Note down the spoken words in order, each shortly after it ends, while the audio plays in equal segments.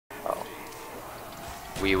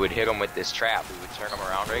we would hit him with this trap. We would turn him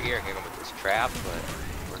around right here and hit him with this trap, but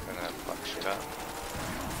we're gonna fuck shit up.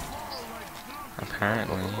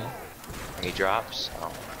 Apparently. And he drops.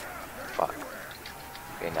 Oh, fuck.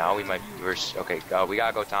 Okay, now we might. Okay, we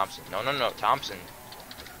gotta go Thompson. No, Thompson.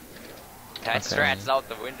 That strat's out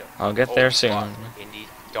the window. I'll get there soon. Fuck. Indy,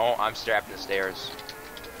 don't. I'm strapped in the stairs.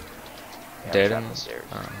 Yeah, Dead in the stairs.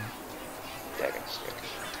 Dead in the stairs.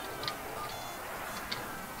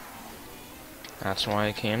 That's why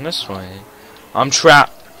I came this way. I'm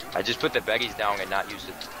trapped. I just put the beggies down and not used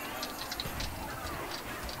it.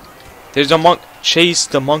 There's a monk. Chase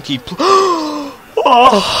the monkey.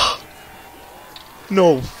 Oh!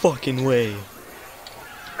 No fucking way.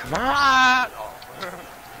 Come on! Oh.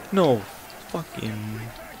 No fucking.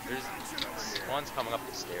 There's one's coming up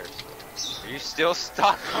the stairs. Are you still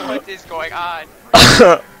stuck? What is going on?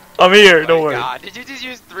 I'm here. Oh don't my worry. God. Did you just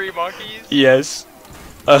use 3 monkeys? Yes.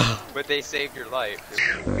 But they saved your life.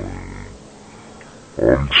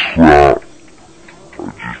 I'm trapped.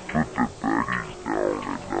 I just put the baggies down and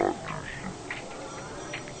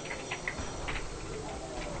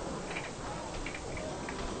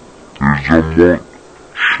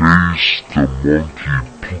not use it. There's a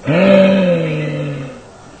monk.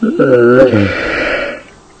 Chase the monkey.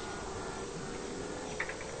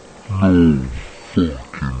 No.